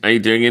Are you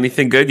doing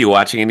anything good? You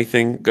watching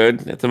anything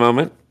good at the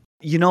moment?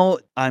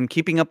 I'm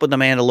keeping up with The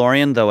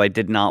Mandalorian, though I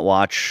did not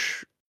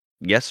watch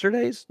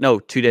yesterday's. No,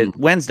 2 days.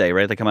 Wednesday,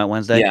 right? They come out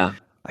Wednesday. Yeah.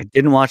 I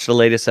didn't watch the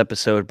latest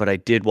episode, but I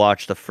did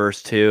watch the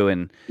first two,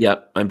 and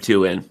Yep, I'm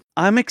 2 in.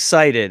 I'm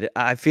excited.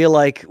 I feel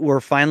like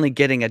we're finally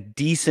getting a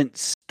decent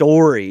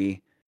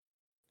story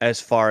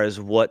as far as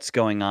what's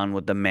going on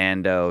with the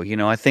Mando.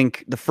 I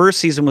think the first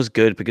season was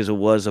good because it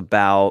was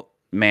about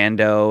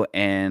Mando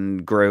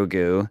and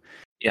Grogu.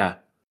 Yeah.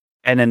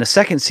 And then the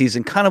second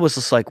season kind of was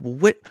just like,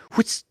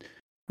 what's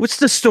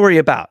the story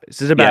about?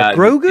 Is it about Yeah,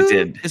 Grogu? it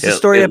did. Is the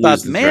story It about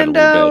loses thread a little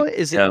Mando? bit.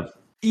 Is it? Yeah.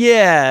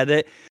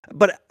 Yeah,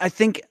 but I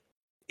think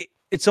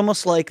it's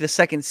almost like the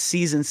second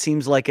season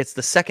seems like it's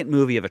the second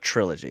movie of a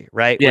trilogy,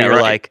 right? Yeah, Where you're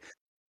right. like,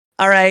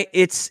 all right,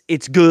 it's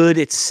good.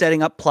 It's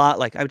setting up plot.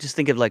 Like I would just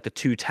think of like the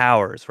Two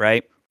Towers,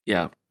 right?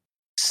 Yeah.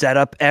 Set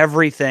up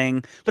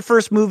everything. The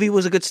first movie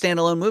was a good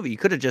standalone movie. They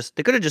could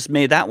have just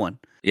made that one.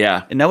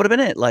 Yeah. And that would have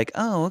been it. Like,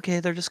 oh, okay,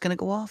 they're just gonna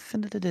go off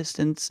into the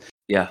distance.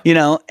 Yeah.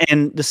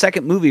 And the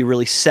second movie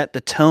really set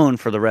the tone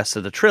for the rest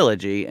of the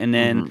trilogy. And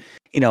then,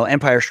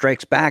 Empire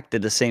Strikes Back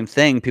did the same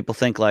thing. People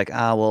think like,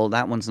 well,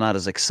 that one's not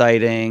as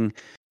exciting,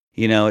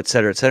 et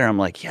cetera, et cetera. I'm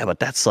like, yeah, but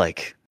that's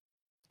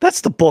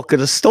the bulk of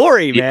the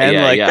story,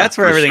 man. That's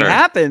where everything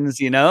happens,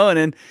 And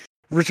then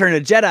Return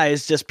of the Jedi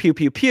is just pew,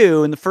 pew,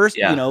 pew. And the first,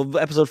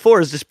 episode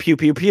 4 is just pew,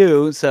 pew,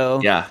 pew.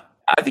 So yeah.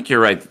 I think you're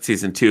right that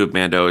season 2 of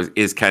Mando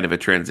is kind of a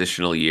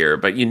transitional year,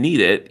 but you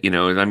need it.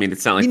 I mean,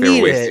 it's not like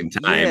they're wasting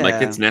time. Yeah.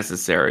 Like it's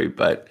necessary.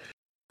 But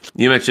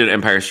you mentioned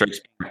Empire Strikes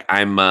Back.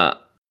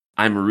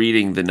 I'm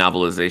reading the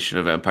novelization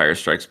of Empire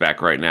Strikes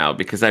Back right now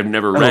because I've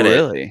never read it.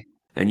 Really?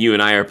 And you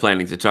and I are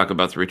planning to talk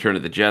about the Return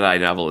of the Jedi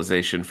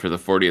novelization for the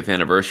 40th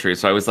anniversary.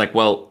 So I was like,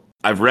 well,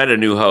 I've read A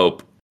New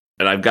Hope,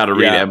 and I've got to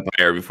read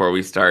Empire before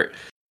we start.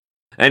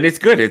 And it's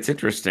good. It's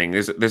interesting.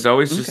 There's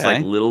always just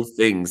like little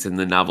things in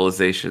the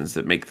novelizations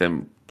that make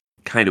them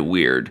kind of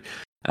weird.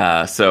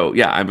 So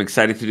yeah, I'm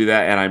excited to do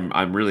that, and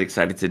I'm really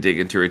excited to dig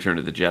into Return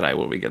of the Jedi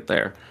when we get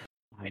there.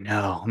 I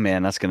know,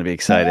 man. That's going to be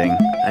exciting.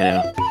 I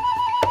know.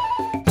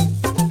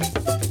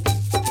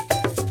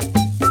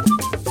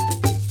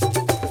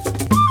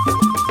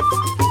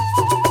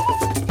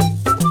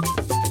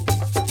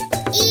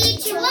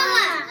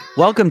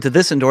 Welcome to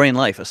This Endorian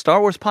Life, a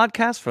Star Wars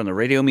podcast from the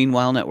Radio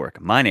Meanwhile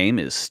Network. My name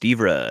is Steve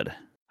Rudd.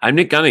 I'm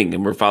Nick Gunning,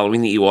 and we're following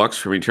the Ewoks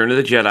from Return of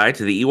the Jedi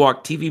to the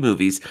Ewok TV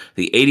movies,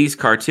 the 80s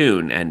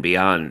cartoon, and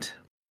beyond.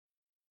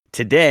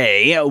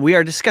 Today, we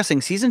are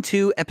discussing Season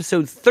 2,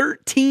 Episode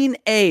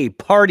 13A,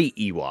 Party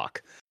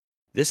Ewok.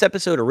 This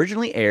episode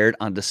originally aired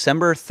on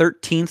December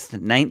 13th,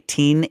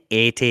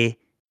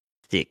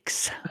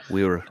 1986.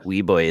 We were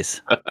wee boys.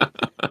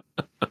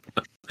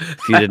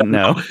 If you didn't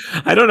know.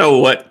 I don't know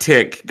what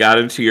tick got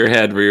into your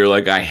head where you're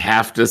like, I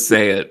have to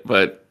say it,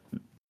 but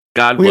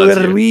God bless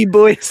you. We were wee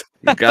boys.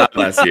 God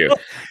bless you.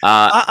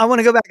 I want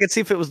to go back and see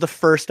if it was the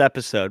first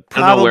episode.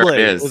 Probably I don't know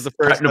where it was the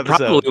first episode.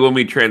 Probably when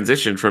we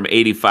transitioned from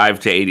 85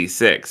 to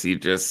 86. You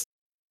just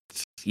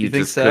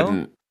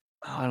couldn't.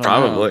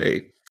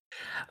 Probably.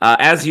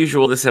 As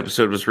usual, this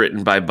episode was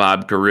written by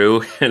Bob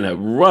Carew,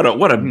 and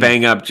what a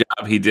bang up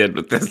job he did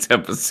with this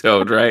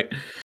episode, right?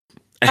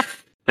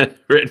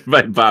 Written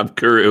by Bob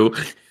Carew,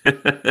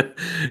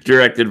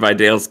 directed by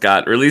Dale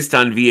Scott, released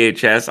on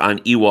VHS on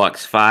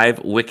Ewoks 5,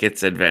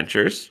 Wicket's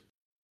Adventures.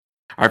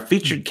 Our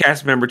featured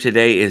cast member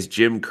today is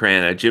Jim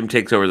Crana. Jim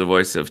takes over the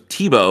voice of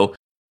Tebow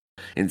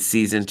in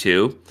Season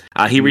 2.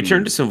 He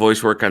returned to some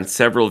voice work on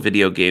several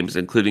video games,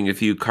 including a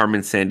few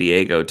Carmen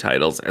Sandiego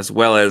titles, as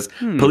well as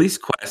Police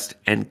Quest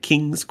and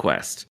King's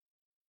Quest.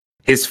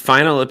 His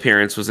final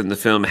appearance was in the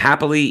film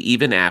Happily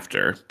Even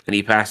After, and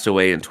he passed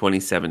away in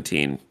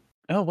 2017.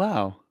 Oh,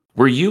 wow.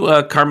 Were you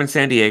a Carmen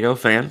Sandiego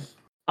fan?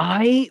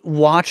 I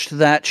watched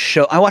that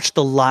show. I watched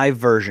the live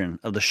version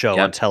of the show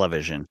on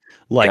television,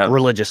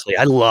 religiously.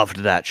 I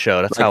loved that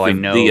show. That's how I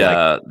know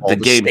the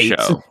game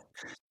show.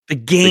 The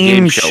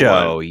game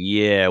show.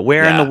 Yeah.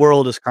 Where in the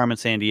world is Carmen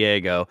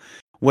Sandiego?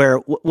 Where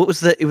what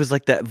was the? It was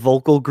like that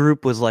vocal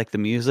group was like the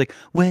music.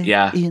 Where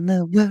in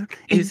the world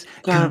is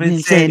Carmen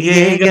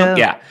Sandiego?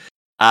 Yeah.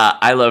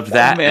 I loved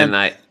that, and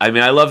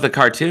I love the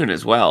cartoon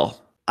as well.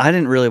 I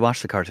didn't really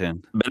watch the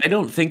cartoon. But I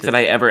don't think that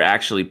I ever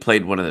actually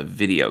played one of the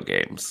video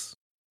games.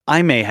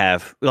 I may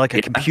have, like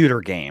a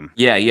computer game.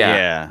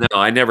 Yeah. No,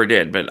 I never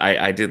did, but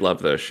I did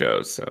love those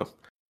shows. So,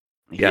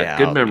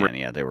 good memories.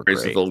 Yeah, they were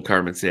great. With old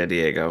Carmen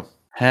Sandiego.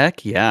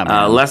 Heck yeah,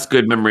 man. Less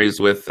good memories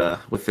with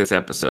this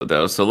episode,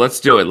 though. So let's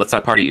do it. Let's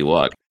Party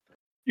Ewok.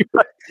 You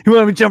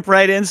want me to jump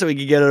right in so we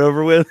can get it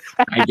over with?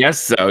 I guess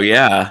so,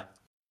 yeah.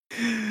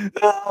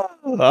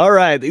 All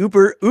right, the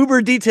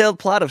uber detailed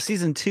plot of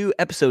Season 2,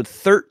 Episode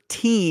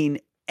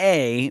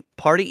 13A,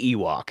 Party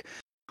Ewok.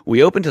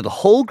 We open to the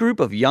whole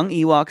group of young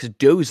Ewoks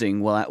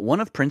dozing while at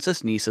one of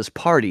Princess Kneesa's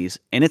parties,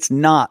 and it's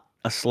not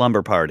a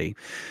slumber party.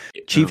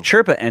 Chief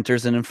Chirpa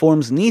enters and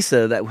informs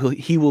Kneesa that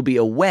he will be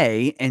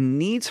away and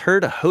needs her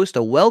to host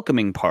a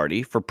welcoming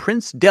party for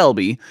Prince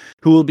Delby,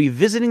 who will be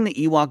visiting the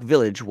Ewok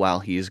village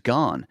while he is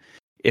gone.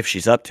 If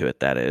she's up to it,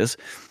 that is.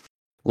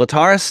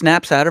 Latara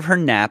snaps out of her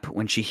nap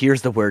when she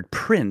hears the word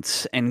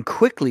prince and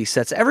quickly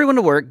sets everyone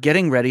to work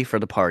getting ready for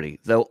the party,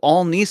 though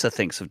all Kneesa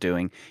thinks of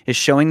doing is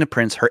showing the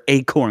prince her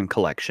acorn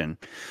collection.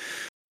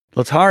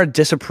 Latara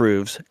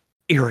disapproves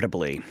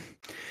irritably.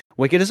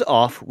 Wicket is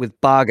off with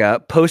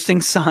Baga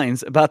posting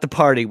signs about the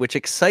party, which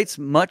excites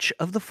much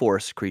of the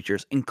forest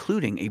creatures,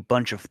 including a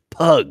bunch of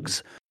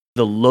pugs,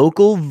 the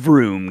local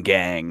Vroom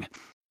gang.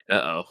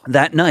 Uh-oh.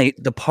 That night,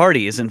 the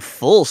party is in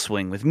full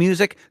swing with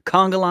music,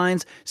 conga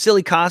lines,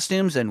 silly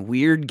costumes, and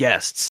weird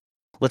guests.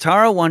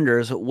 Latara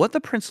wonders what the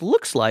prince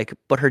looks like,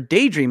 but her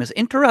daydream is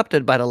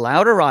interrupted by the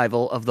loud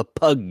arrival of the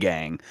pug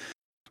gang.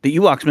 The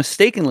Ewoks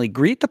mistakenly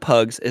greet the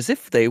pugs as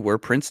if they were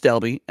Prince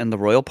Delby and the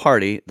royal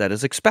party that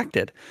is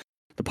expected.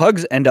 The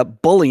pugs end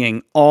up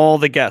bullying all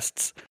the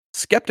guests.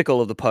 Skeptical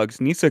of the pugs,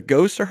 Kneesa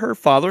goes to her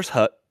father's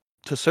hut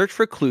to search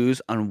for clues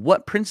on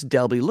what Prince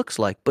Delby looks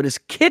like, but is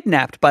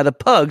kidnapped by the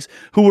pugs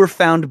who were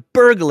found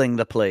burgling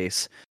the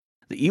place.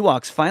 The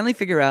Ewoks finally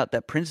figure out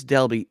that Prince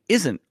Delby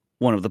isn't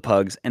one of the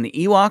pugs, and the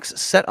Ewoks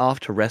set off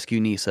to rescue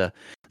Kneesa.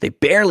 They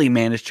barely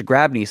manage to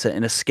grab Kneesa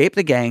and escape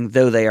the gang,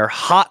 though they are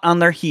hot on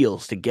their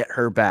heels to get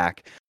her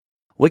back.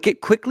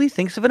 Wicket quickly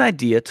thinks of an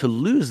idea to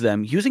lose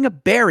them using a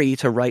berry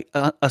to write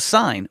a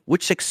sign,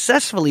 which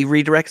successfully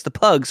redirects the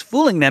pugs,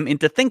 fooling them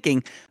into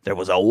thinking there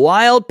was a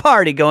wild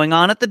party going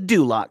on at the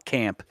Duloc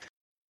camp.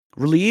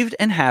 Relieved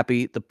and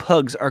happy, the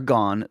pugs are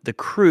gone. The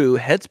crew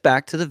heads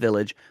back to the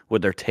village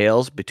with their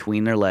tails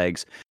between their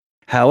legs.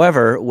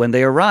 However, when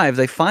they arrive,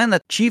 they find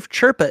that Chief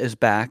Chirpa is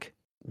back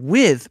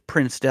with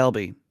Prince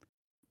Delby.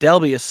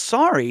 Delby is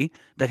sorry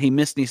that he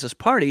missed Kneesa's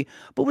party,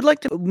 but would like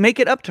to make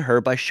it up to her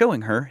by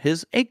showing her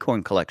his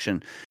acorn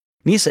collection.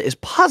 Kneesa is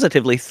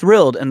positively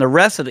thrilled, and the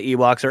rest of the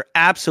Ewoks are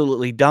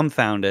absolutely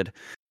dumbfounded.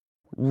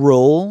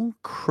 Roll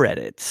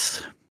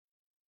credits.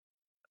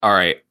 All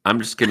right, I'm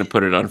just going to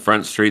put it on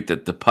Front Street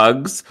that the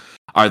pugs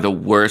are the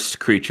worst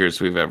creatures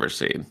we've ever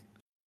seen.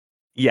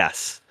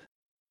 Yes.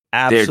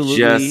 Absolutely.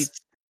 They're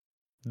just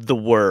the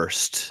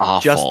worst.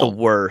 Awful. Just the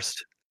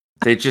worst.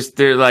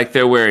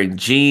 They're wearing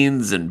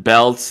jeans and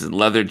belts and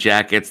leather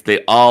jackets.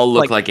 They all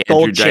look like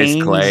Andrew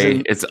Dice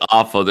Clay. It's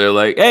awful. They're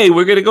like, hey,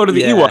 we're going to go to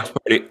the Ewoks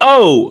party.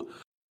 Oh,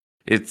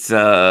 it's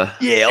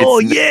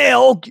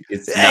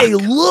hey,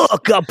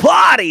 look, a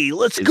party.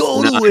 Let's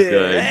go to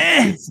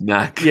it. It's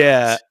not good.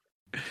 Yeah.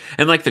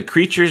 And like the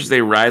creatures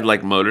they ride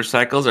like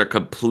motorcycles are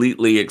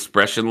completely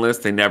expressionless.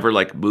 They never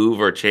like move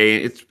or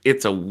change.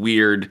 It's a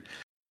weird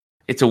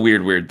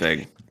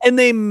thing. And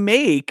they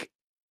make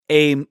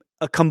a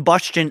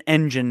combustion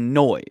engine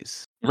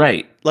noise.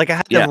 Right. Like I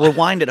had to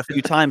rewind it a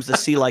few times to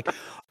see like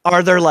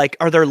are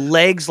their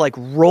legs like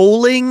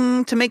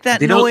rolling to make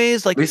that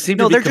noise? Like they seem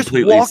no, to be they're just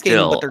completely walking,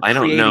 still. but they're I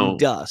don't know.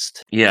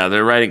 Dust. Yeah,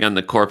 they're riding on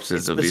the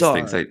corpses of these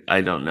things.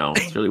 I don't know.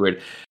 It's really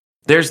weird.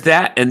 There's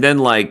that, and then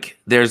like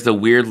there's the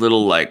weird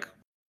little like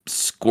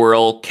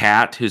squirrel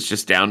cat who's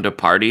just down to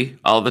party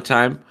all the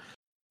time.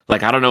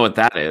 Like I don't know what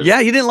that is. Yeah,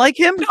 you didn't like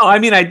him? No, I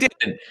mean I did.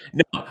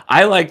 No,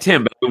 I liked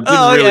him, but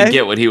I didn't really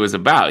get what he was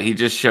about. He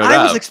just showed up.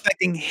 I was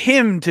expecting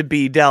him to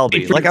be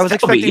Delby. Like I was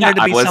expecting there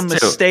to be some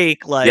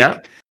mistake.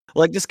 Like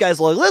this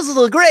guy's like, this is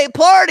a great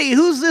party.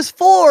 Who's this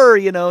for?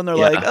 You know, and they're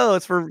like, oh,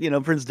 it's for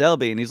Prince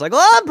Delby, and he's like,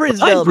 well, I'm Prince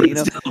Delby.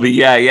 Delby.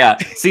 Yeah.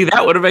 See,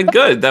 that would have been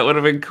good. That would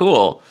have been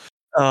cool.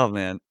 Oh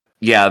man.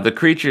 Yeah, the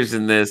creatures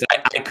in this,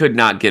 I could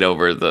not get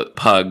over the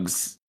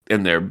pugs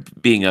and their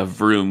being a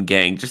Vroom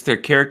gang. Just their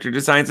character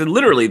designs and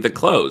literally the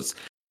clothes.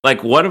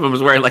 Like one of them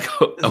was wearing like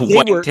a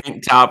white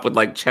tank top with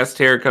like chest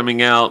hair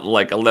coming out,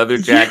 like a leather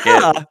jacket.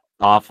 Yeah.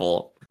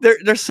 Awful.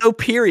 They're so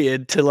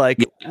period to like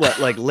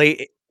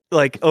late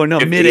mid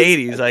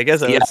 80s, I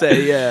guess I would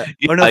say. Yeah.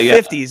 Or no,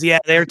 50s. Yeah,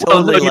 they're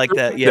totally like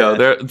that. Yeah.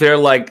 No, they're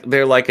like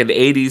an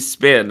 80s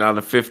spin on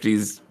a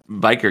 50s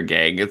biker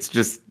gang. It's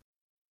just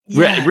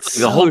really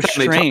the whole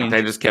time they talked,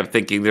 I just kept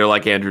thinking they're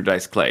like Andrew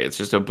Dice Clay. It's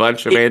just a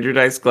bunch of Andrew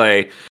Dice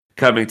Clay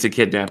coming to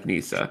kidnap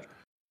Kneesa.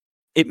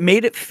 It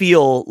made it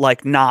feel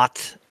like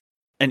not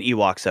an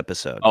Ewoks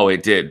episode. Oh,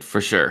 it did, for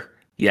sure.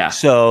 Yeah.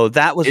 So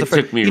that was the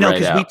first, took me right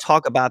because we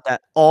talk about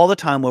that all the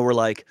time where we're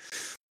like,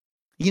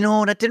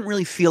 that didn't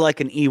really feel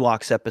like an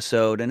Ewoks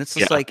episode. And it's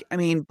just like, I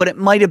mean, but it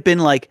might have been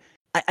like,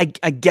 I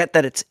get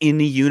that it's in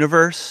the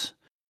universe.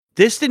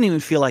 This didn't even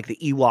feel like the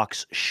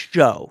Ewoks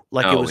show.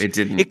 Like it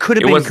didn't. It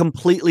could have been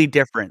completely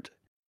different.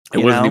 It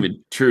wasn't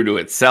even true to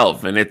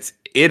itself, and it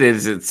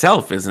is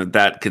itself isn't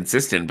that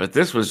consistent. But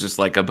this was just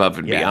like above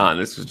and beyond.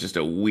 This was just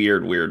a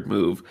weird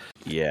move.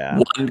 Yeah.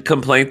 One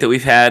complaint that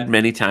we've had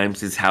many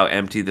times is how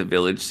empty the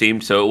village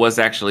seemed. So it was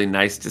actually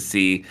nice to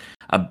see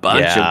a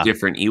bunch of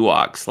different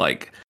Ewoks.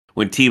 Like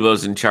when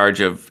Tebow's in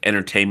charge of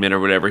entertainment or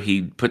whatever,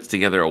 he puts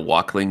together a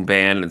walkling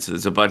band, and so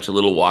there's a bunch of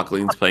little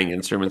walklings playing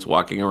instruments,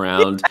 walking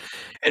around.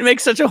 It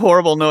makes such a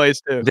horrible noise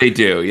too. They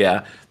do,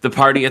 yeah. The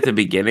party at the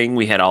beginning,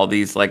 we had all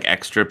these like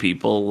extra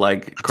people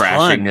like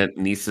crashing at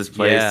Kneesa's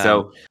place. Yeah.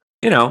 So,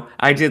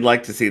 I did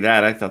like to see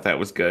that. I thought that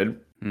was good.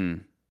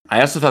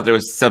 I also thought there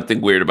was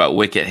something weird about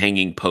Wicket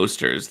hanging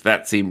posters.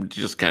 That seemed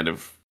just kind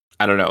of,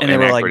 I don't know, and they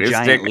were like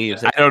giant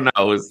leaves. I don't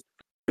know.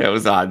 That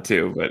was odd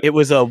too, but it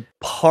was a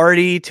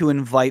party to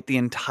invite the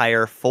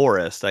entire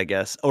forest, I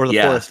guess, or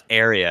the forest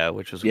area,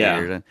 which was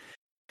weird. And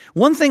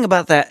one thing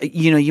about that,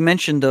 you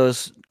mentioned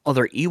those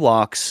other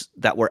Ewoks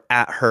that were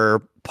at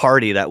her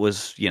party that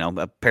was,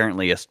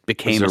 apparently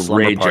became a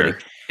slumber party.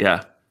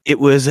 Yeah. It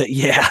was,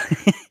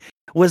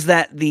 was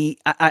that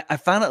I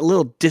found it a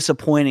little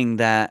disappointing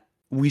that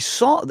we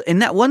saw in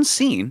that one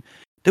scene,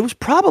 there was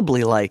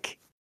probably like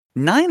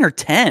 9 or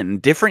 10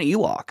 different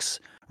Ewoks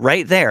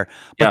right there,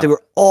 but they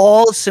were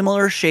all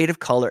similar shade of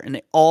color and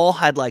they all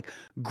had like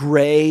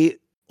gray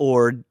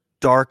or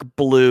dark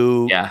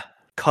blue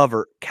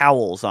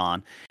cowls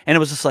on. And it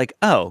was just like,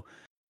 oh,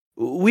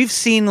 we've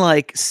seen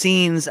like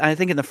scenes, I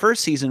think in the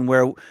first season,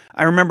 where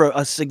I remember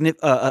a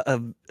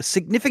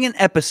significant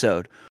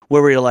episode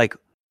where we were like,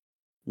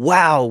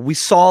 wow, we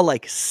saw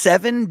like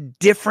 7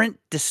 different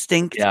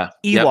distinct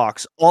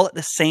Ewoks all at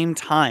the same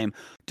time.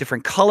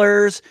 Different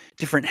colors,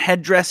 different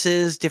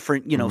headdresses,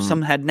 different,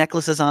 some had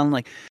necklaces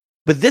on,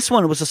 but this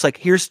one was just like,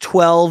 here's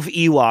 12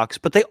 Ewoks,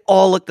 but they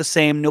all look the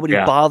same. Nobody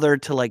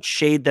bothered to like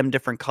shade them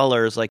different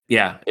colors.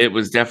 It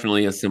was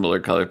definitely a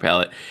similar color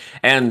palette.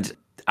 And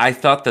I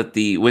thought that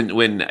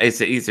when it's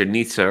either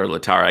Kneesa or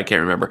Latara, I can't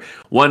remember,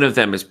 one of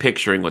them is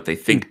picturing what they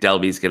think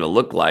Delby's going to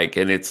look like,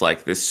 and it's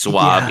like this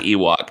suave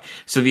Ewok.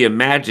 So the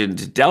imagined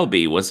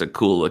Delby was a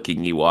cool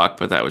looking Ewok,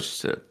 but that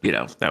was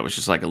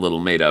just like a little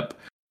made up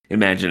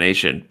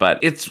imagination. But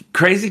it's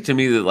crazy to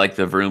me that like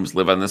the Vrooms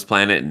live on this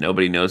planet and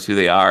nobody knows who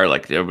they are.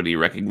 Like everybody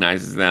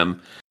recognizes them,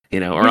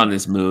 or on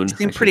this moon. They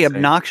seem pretty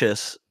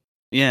obnoxious.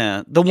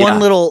 Yeah. The one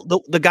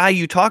the guy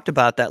you talked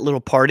about, that little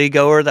party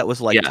goer that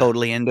was like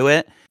totally into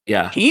it.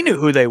 Yeah. He knew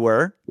who they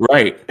were.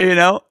 Right.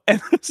 And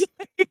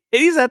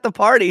he's at the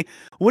party.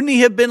 Wouldn't he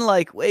have been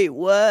like, wait,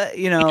 what?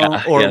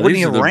 Or wouldn't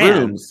he have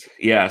ran?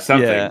 Yeah,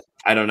 something. Yeah.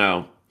 I don't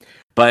know.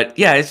 But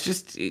yeah, it's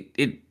just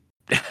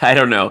I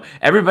don't know.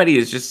 Everybody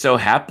is just so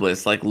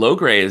hapless. Like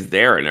Logray is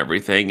there and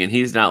everything, and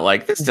he's not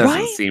like, this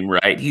doesn't seem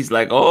right. He's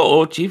like,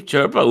 oh, Chief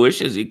Chirpa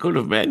wishes he could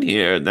have been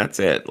here, and that's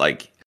it.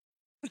 Like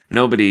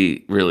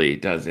nobody really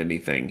does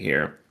anything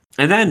here.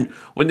 And then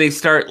when they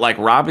start like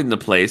robbing the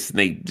place, and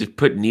they just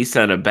put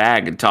Kneesa in a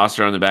bag and toss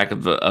her on the back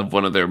of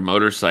one of their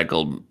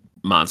motorcycle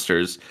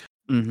monsters,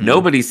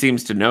 nobody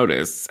seems to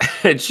notice,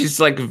 and she's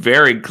like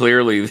very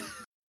clearly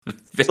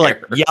there.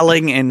 Like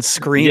yelling and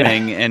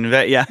screaming and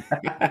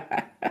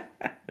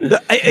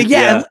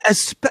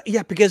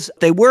because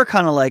they were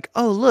kind of like,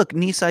 oh look,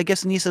 Kneesa. I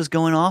guess Kneesa's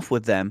going off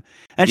with them,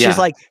 and she's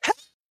like,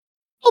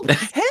 help,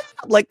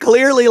 like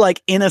clearly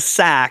like in a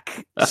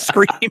sack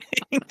screaming.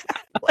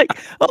 Like,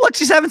 oh look,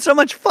 she's having so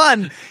much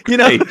fun.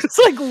 It's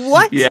like,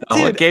 what? Yeah,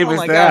 dude? What game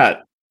is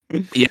that?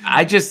 Yeah,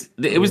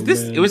 it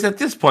was at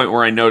this point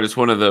where I noticed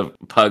one of the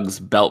pugs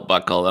belt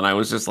buckle, and I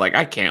was just like,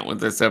 I can't with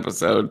this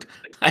episode.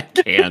 I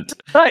can't.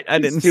 I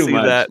didn't see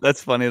that.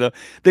 That's funny though.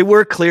 They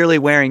were clearly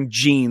wearing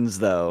jeans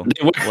though.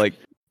 They were, like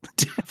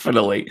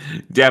definitely.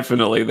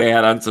 They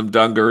had on some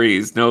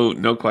dungarees.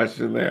 No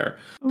question there.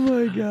 Oh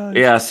my god.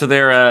 Yeah, so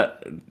they're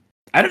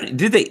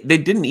they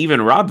didn't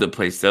even rob the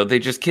place though. They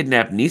just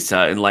kidnapped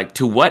Kneesa, and like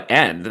to what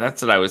end?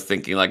 That's what I was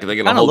thinking. Like, are they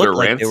gonna hold her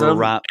ransom?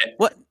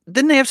 What?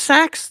 Didn't they have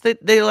sacks?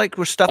 They like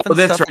were stuffing. Oh,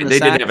 that's stuff right. They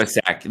did have a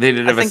sack. They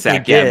did have a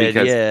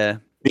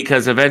sack.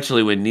 Because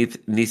eventually when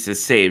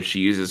Kneesa's saved,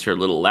 she uses her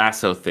little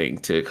lasso thing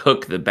to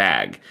hook the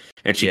bag,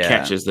 and she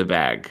catches the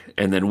bag,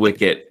 and then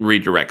Wicket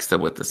redirects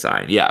them with the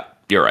sign. Yeah,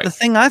 you're right. The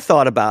thing I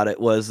thought about it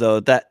was though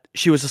that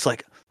she was just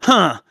like,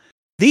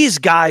 these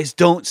guys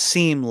don't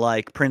seem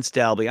like Prince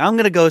Dalby. I'm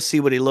going to go see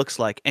what he looks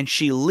like. And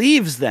she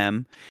leaves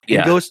them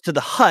and goes to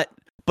the hut,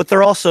 but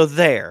they're also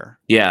there.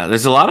 Yeah,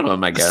 there's a lot of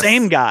them, I guess. The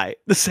same guy.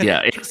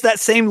 It's that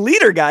same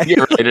leader guy.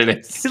 Yeah, right, it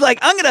is. He's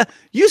like,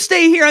 you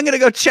stay here. I'm going to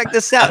go check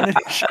this out. And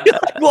she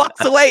like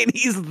walks away and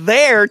he's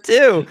there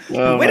too.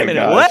 Oh, wait a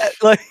minute, what?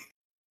 Like,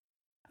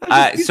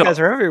 these guys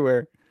are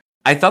everywhere.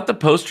 I thought the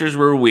posters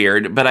were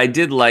weird, but I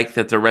did like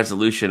that the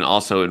resolution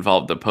also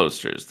involved the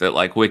posters. That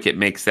like Wicket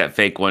makes that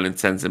fake one and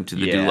sends them to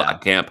the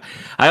Duloc camp.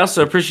 I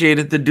also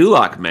appreciated the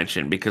Duloc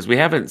mention because we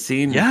haven't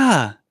seen.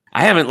 Yeah,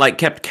 I haven't like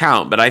kept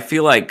count, but I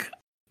feel like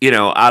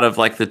out of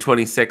like the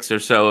 26 or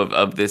so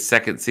of this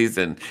second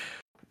season,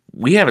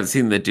 we haven't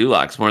seen the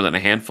Dulocs more than a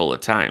handful of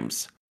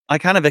times. I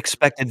kind of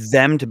expected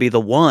them to be the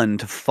one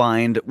to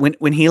find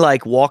when he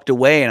like walked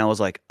away, and I was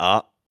like,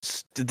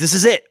 this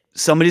is it.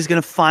 Somebody's going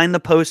to find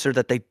the poster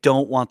that they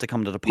don't want to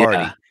come to the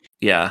party.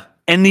 Yeah.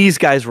 And these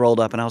guys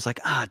rolled up and I was like,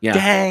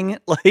 dang.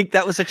 Like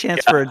that was a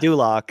chance for a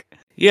Duloc.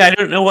 Yeah, I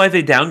don't know why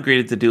they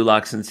downgraded the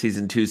Dulocs in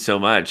season 2 so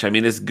much. I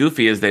mean, as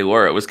goofy as they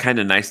were, it was kind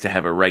of nice to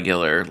have a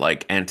regular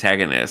like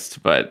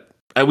antagonist, but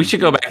we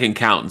should go back and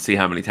count and see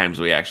how many times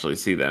we actually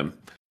see them.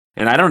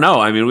 And I don't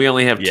know. I mean, we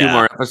only have 2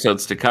 more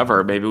episodes to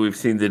cover. Maybe we've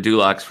seen the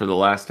Dulocs for the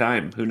last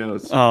time. Who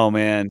knows? Oh,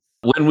 man.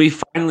 When we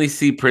finally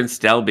see Prince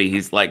Delby,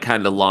 he's like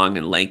kind of long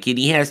and lanky, and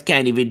he has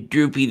kind of a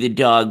Droopy the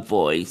dog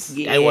voice.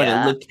 Yeah. I want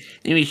to look.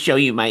 Let me show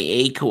you my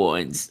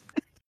acorns.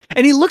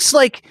 And he looks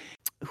like,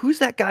 who's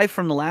that guy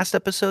from the last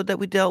episode that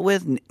we dealt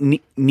with?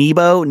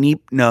 Nebo?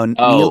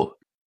 Oh,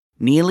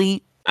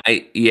 Neely?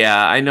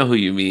 I know who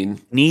you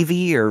mean.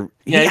 Navy, or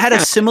he had a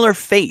similar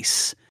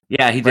face.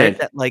 Yeah, he did.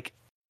 That, like,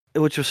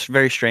 which was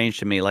very strange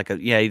to me. Like,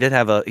 he did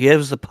have he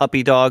has a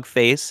puppy dog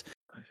face.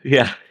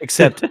 Yeah.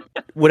 Except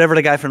whatever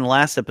the guy from the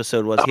last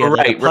episode was, he had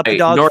like a puppy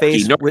dog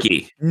face with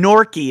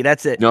Norky.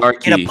 That's it.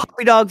 Norky. He had a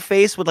puppy dog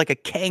face with like a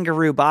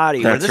kangaroo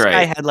body. Where this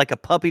guy had like a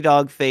puppy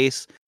dog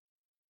face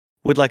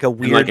with like a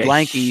weird,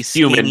 lanky,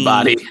 human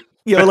body.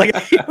 You know, like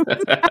he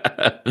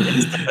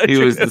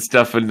was the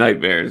stuff of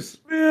nightmares.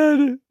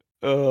 Man.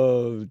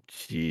 Oh,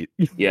 gee.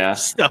 Yeah.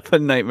 Stuff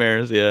of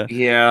nightmares. Yeah.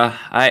 Yeah.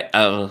 I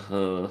don't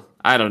know.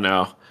 I don't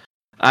know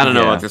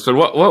about this one.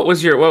 What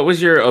was your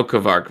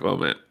Okavark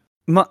moment?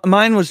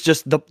 Mine was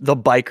just the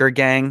biker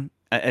gang.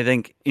 I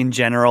think in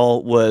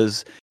general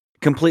was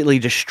completely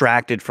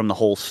distracted from the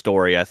whole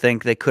story. I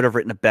think they could have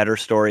written a better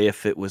story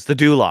if it was the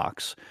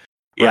Dulocks,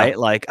 right?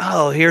 Like,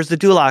 oh, here's the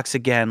Dulocks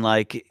again.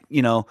 Like,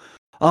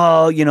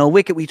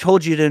 Wicket, we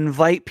told you to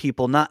invite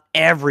people, not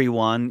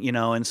everyone,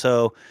 and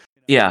so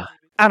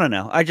I don't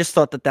know. I just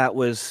thought that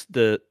was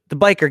the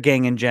biker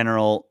gang in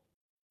general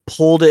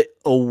pulled it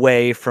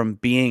away from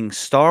being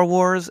Star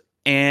Wars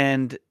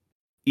and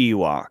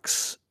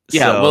Ewoks.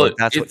 Yeah, so well,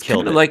 that's what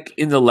killed it. Like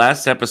in the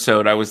last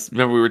episode,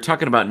 remember we were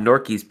talking about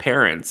Norky's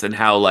parents and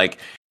how like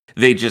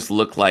they just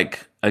look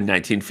like a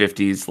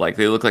 1950s, like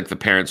they look like the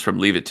parents from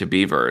Leave It to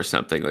Beaver or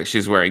something. Like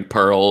she's wearing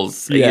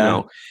pearls,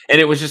 and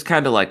it was just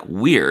kind of like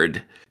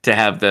weird to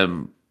have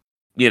them,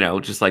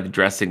 just like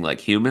dressing like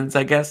humans,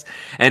 I guess.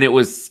 And it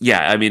was,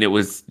 it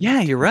was,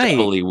 you're right,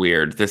 totally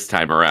weird this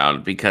time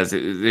around because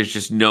there's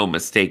just no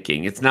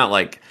mistaking. It's not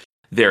like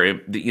they're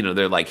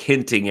like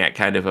hinting at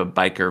kind of a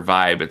biker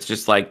vibe. It's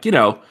just like,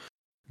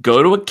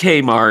 go to a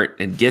Kmart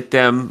and get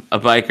them a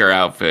biker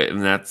outfit,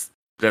 and that's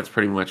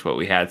pretty much what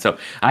we had. So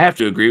I have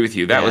to agree with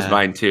you. That was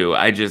mine too.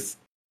 I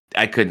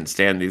couldn't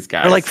stand these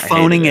guys. They're like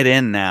phoning it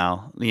in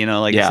now.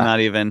 It's not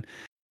even.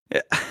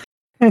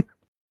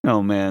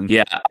 Oh man.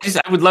 Yeah,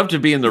 I would love to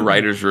be in the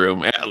writer's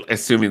room,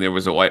 assuming there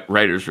was a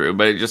writer's room.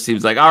 But it just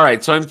seems like, all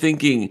right. So I'm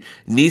thinking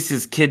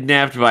Kneesa's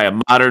kidnapped by a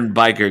modern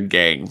biker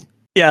gang.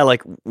 Yeah,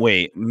 like,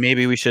 wait,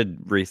 maybe we should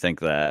rethink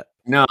that.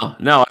 No,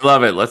 I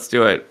love it. Let's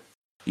do it.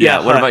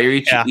 Yeah. What about your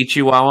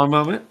Ichiwawa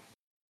moment?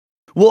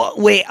 Well,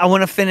 wait, I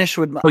want to finish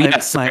with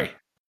sorry.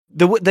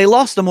 They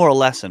lost the moral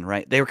lesson,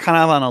 right? They were kind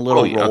of on a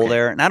little roll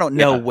there, and I don't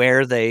know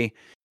where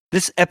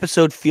this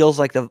episode feels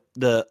like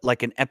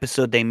like an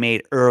episode they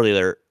made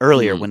earlier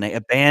when they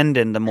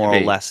abandoned the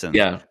moral lesson.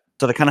 Yeah.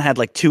 So they kind of had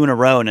like two in a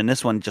row, and then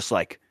this one just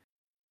like,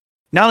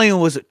 not only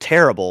was it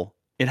terrible,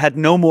 it had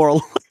no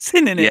moral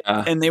lesson in it,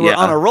 and they were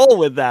on a roll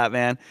with that,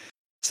 man.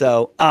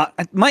 So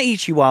my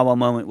Ichiwawa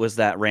moment was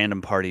that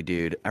random party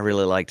dude. I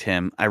really liked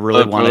him. I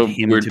really wanted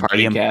him to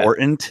be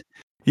important.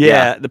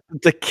 Yeah,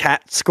 the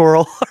cat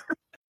squirrel.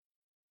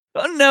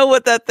 I don't know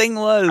what that thing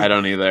was. I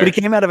don't either. But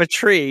he came out of a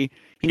tree.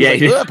 He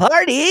was like,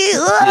 party!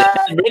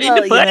 Ready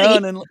to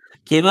party.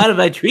 Came out of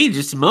my tree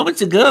just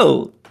moments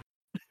ago.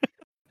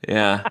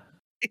 Yeah.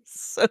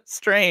 It's so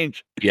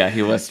strange. Yeah,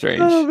 he was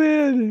strange. Oh,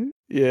 man.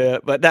 Yeah,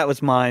 but that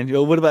was mine.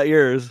 What about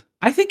yours?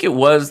 I think it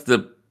was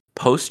the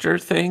poster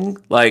thing.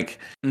 Like,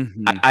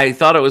 I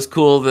thought it was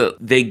cool that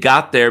they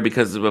got there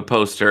because of a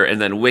poster,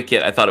 and then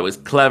Wicket, I thought it was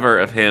clever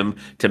of him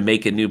to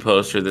make a new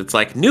poster that's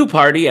like, new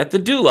party at the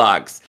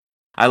Dulocks.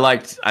 I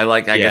guess,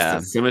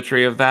 the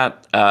symmetry of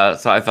that.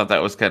 So I thought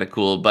that was kind of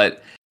cool,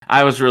 but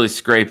I was really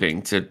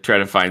scraping to try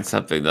to find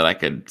something that I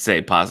could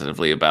say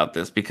positively about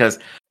this, because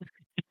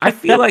I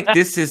feel like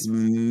this is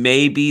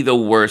maybe the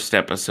worst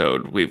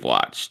episode we've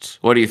watched.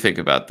 What do you think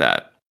about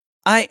that?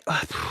 I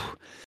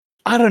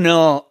don't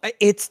know.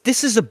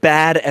 This is a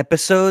bad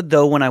episode,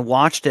 though. When I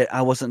watched it,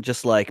 I wasn't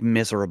just like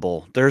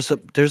miserable. There's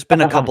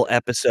been a couple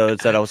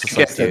episodes that I was just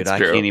like, dude, I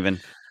can't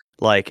even.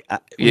 Like,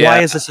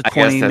 why is this a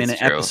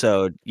 20-minute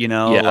episode?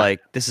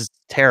 Like, this is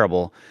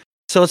terrible.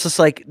 So it's just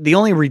like the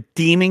only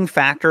redeeming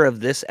factor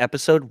of this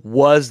episode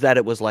was that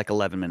it was like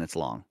 11 minutes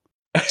long.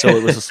 So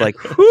it was just like,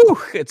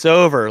 whew, it's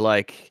over.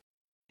 Like,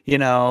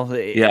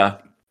 right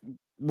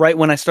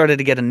when I started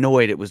to get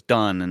annoyed, it was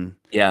done.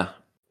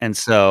 And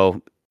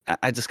so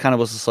I just kind of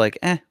was just like,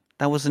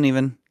 that wasn't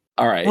even.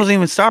 All right. It wasn't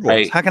even Star Wars.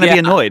 Right. How can I be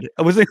annoyed?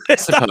 I wasn't. I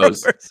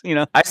suppose.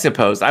 I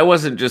suppose I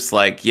wasn't just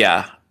like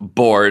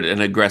bored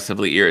and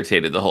aggressively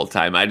irritated the whole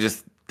time. I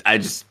just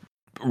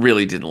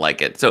really didn't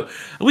like it. So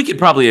we could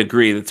probably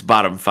agree that's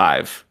bottom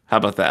 5. How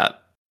about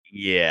that?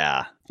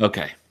 Yeah.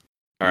 Okay.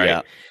 All right.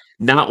 Yeah.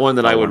 Not one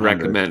that I would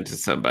recommend to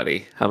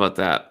somebody. How about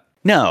that?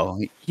 No.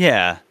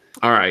 Yeah.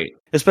 All right.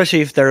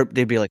 Especially if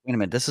they'd be like, wait a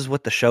minute, this is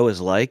what the show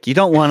is like. You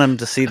don't want them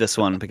to see this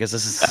one because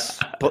this is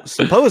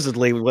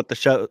supposedly what the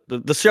show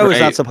is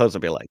not supposed to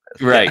be like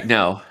this. Right.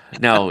 No,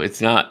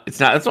 it's not. It's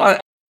not. That's why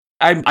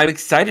I'm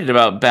excited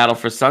about Battle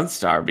for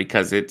Sunstar,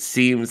 because it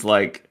seems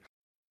like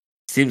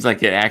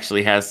it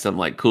actually has some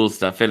like cool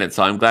stuff in it.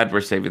 So I'm glad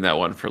we're saving that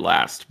one for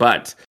last.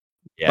 But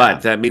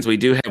that means we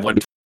do have one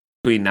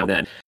between now and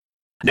then.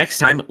 Next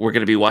time we're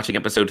going to be watching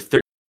episode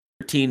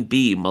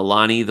 13B,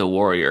 Milani the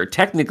Warrior.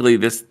 Technically,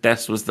 this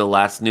was the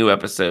last new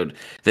episode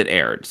that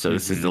aired. So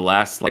this is the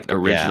last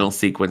original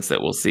sequence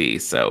that we'll see.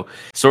 So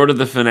sort of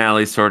the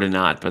finale, sort of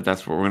not. But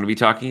that's what we're going to be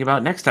talking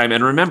about next time.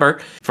 And remember,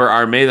 for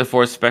our May the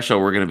 4th special,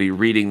 we're going to be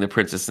reading The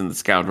Princess and the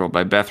Scoundrel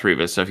by Beth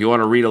Rivas. So if you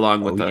want to read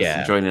along with us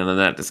and join in on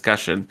that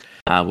discussion,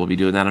 we'll be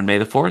doing that on May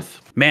the 4th.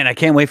 Man, I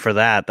can't wait for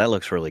that. That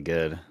looks really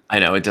good. I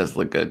know, it does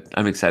look good.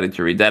 I'm excited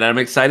to read that. I'm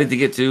excited to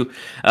get to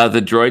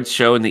the Droids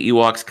show and the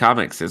Ewoks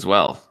comics as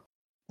well.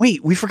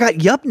 Wait, we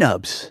forgot Yup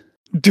Nubs.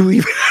 Do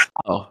we?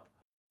 Oh,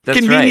 that's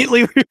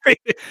conveniently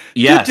right.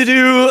 Yes.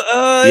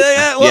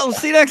 Well,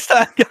 see you next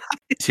time, guys.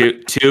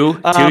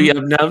 Two Yup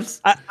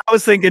Nubs? I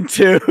was thinking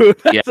 2.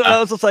 So I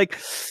was just like,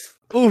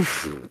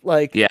 oof.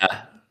 Like,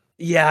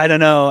 yeah, I don't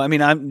know. I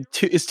mean,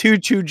 is too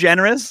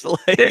generous?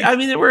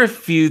 There were a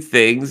few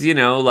things,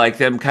 like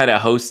them kind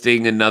of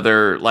hosting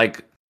another,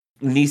 like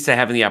Kneesa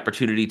having the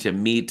opportunity to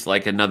meet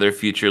like another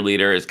future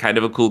leader is kind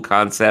of a cool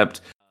concept.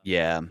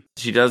 Yeah.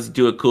 She does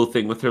do a cool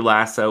thing with her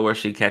lasso where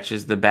she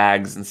catches the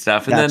bags and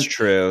stuff. And that's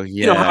true.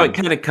 Yeah. You know how it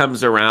kind of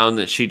comes around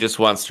that she just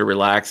wants to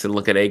relax and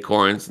look at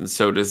acorns, and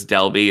so does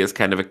Delby, is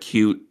kind of a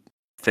cute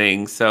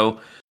thing. So,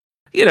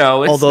 it's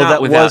although not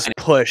that was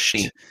pushed.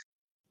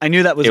 I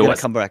knew that was going to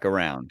come back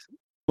around.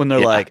 When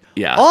they're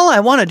all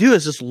I want to do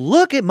is just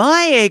look at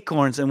my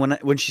acorns. And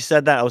when she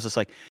said that, I was just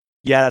like,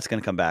 yeah, that's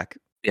going to come back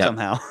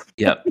somehow.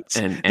 Yep.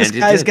 And this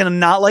guy's going to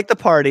not like the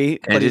party,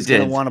 but he's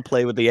going to want to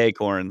play with the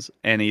acorns.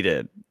 And he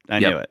did. I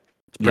knew it.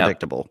 It's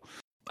predictable.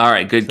 All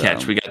right. Good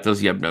catch. We got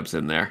those Yub Nubs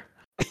in there.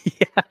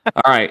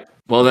 All right.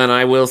 Well, then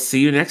I will see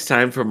you next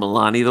time for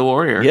Milani the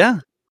Warrior. Yeah.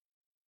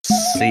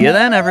 See you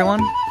then,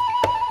 everyone.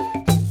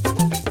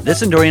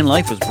 This Endorian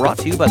Life was brought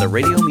to you by the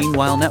Radio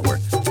Meanwhile Network.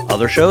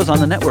 Other shows on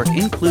the network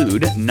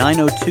include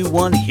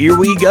 9021 Here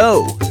We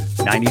Go,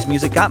 90s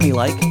Music Got Me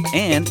Like,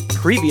 and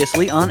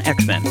previously on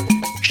X-Men.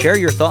 Share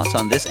your thoughts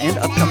on this and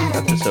upcoming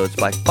episodes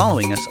by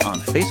following us on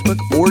Facebook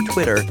or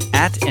Twitter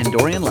at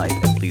Endorian Life.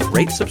 And please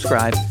rate,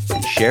 subscribe,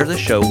 and share the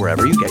show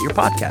wherever you get your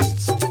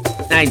podcasts.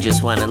 I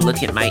just want to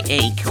look at my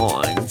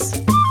acorns.